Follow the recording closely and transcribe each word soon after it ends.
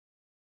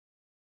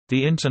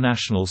The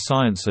International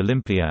Science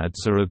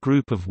Olympiads are a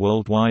group of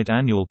worldwide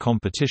annual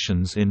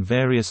competitions in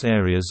various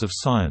areas of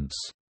science.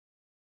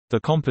 The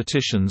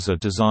competitions are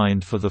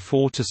designed for the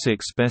 4 to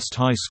 6 best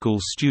high school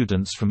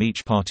students from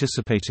each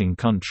participating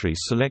country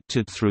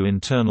selected through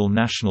internal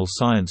national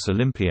science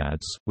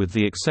Olympiads, with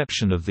the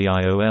exception of the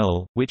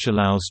IOL, which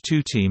allows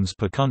 2 teams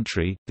per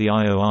country, the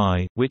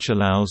IOI, which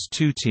allows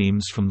 2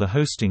 teams from the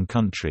hosting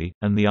country,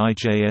 and the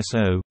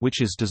IJSO,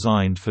 which is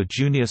designed for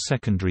junior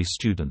secondary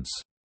students.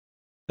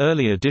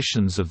 Early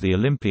editions of the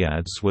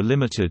Olympiads were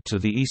limited to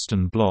the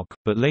Eastern Bloc,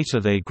 but later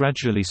they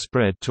gradually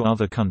spread to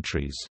other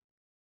countries.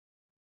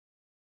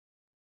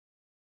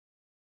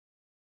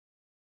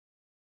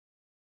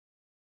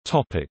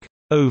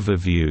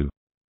 Overview.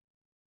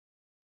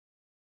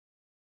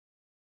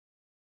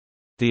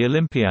 The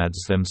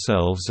Olympiads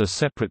themselves are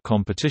separate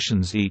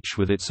competitions, each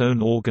with its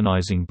own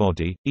organizing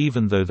body,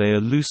 even though they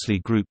are loosely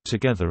grouped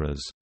together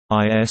as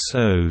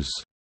ISOs.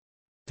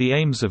 The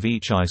aims of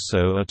each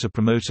ISO are to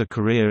promote a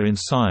career in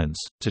science,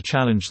 to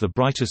challenge the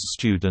brightest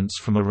students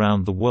from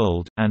around the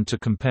world, and to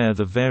compare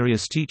the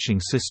various teaching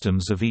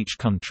systems of each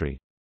country.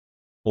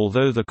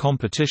 Although the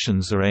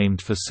competitions are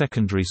aimed for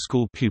secondary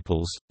school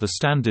pupils, the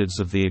standards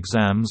of the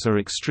exams are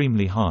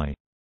extremely high.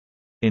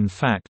 In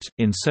fact,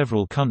 in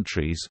several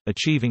countries,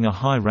 achieving a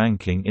high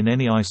ranking in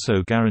any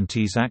ISO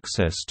guarantees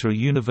access to a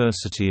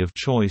university of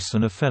choice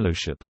and a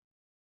fellowship.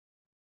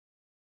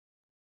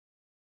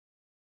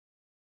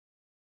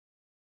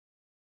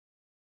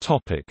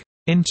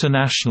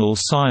 International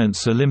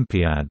Science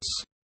Olympiads.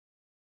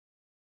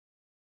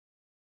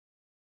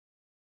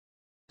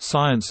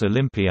 Science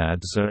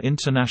Olympiads are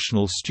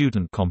international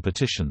student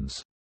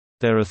competitions.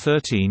 There are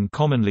 13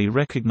 commonly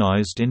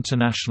recognized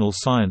international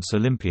science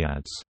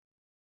Olympiads.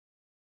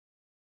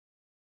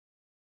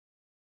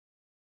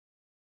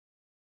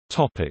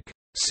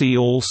 See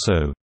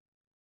also: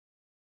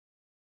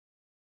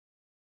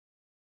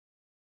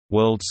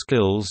 World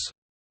Skills,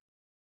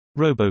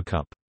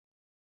 RoboCup.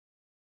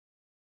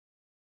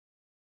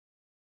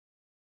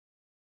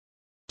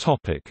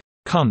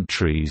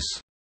 Countries.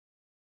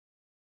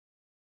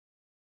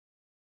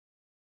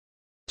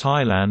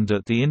 Thailand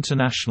at the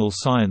International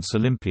Science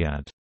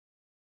Olympiad.